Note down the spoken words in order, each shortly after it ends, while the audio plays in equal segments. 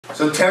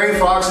So Terry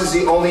Fox is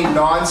the only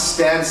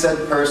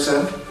non-Stansted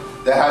person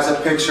that has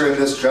a picture in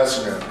this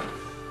dressing room.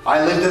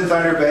 I lived in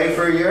Thunder Bay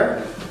for a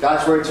year.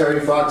 That's where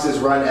Terry Fox's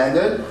run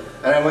ended.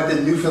 And I went to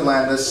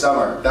Newfoundland this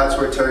summer. That's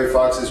where Terry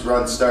Fox's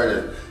run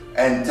started.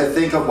 And to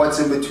think of what's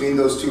in between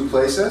those two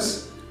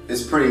places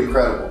is pretty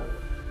incredible.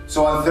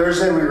 So on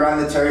Thursday, we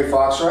run the Terry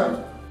Fox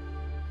run.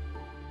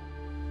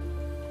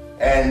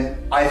 And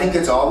I think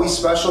it's always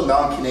special,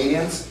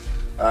 non-Canadians.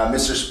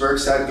 Mr. Spurk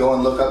said, go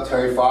and look up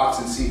Terry Fox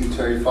and see who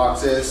Terry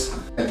Fox is.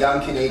 A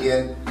young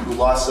Canadian who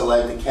lost a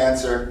leg to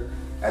cancer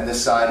and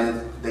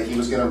decided that he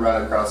was going to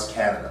run across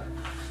Canada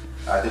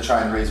to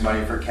try and raise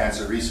money for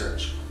cancer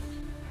research.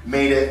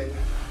 Made it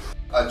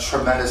a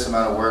tremendous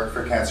amount of work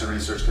for cancer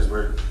research because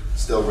we're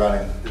still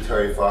running the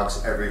Terry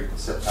Fox every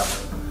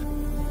September.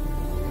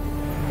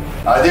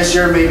 This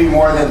year, maybe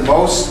more than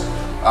most,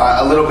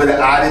 a little bit of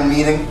added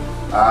meaning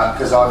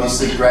because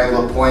obviously Greg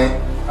Lapointe,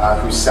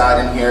 who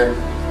sat in here,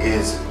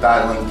 is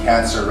battling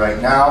cancer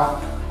right now.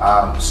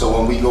 So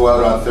when we go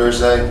out on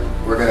Thursday,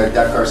 we're going to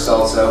deck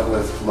ourselves out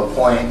with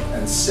Lapointe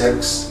and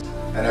Six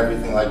and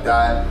everything like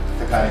that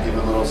to kind of give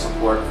a little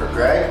support for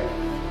Greg.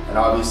 And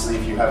obviously,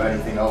 if you have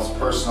anything else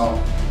personal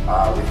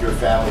with your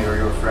family or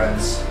your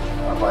friends,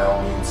 by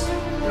all means,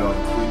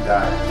 include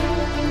that.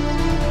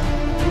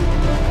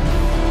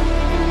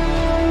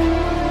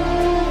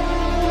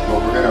 But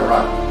we're going to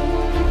run,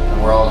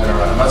 and we're all going to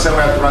run. I'm not saying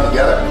we have to run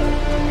together,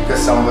 because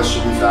some of us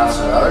should be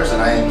faster than others,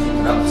 and I ain't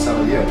keeping up with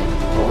some of you.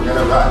 But we're going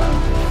to run,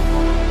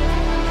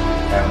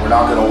 and we're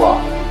not going to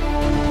walk,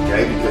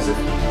 okay? Because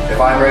if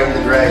I'm writing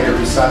to Greg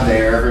every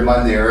Sunday, or every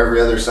Monday, or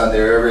every other Sunday,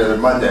 or every other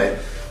Monday,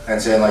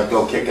 and saying like,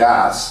 go kick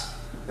ass,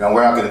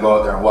 we're not going to go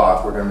out there and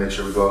walk. We're going to make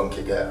sure we go out and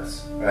kick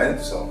ass, right?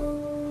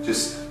 So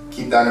just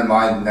keep that in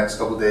mind the next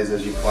couple of days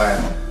as you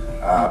plan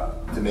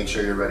to make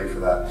sure you're ready for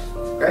that.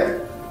 Okay?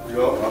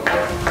 Go.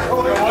 Okay.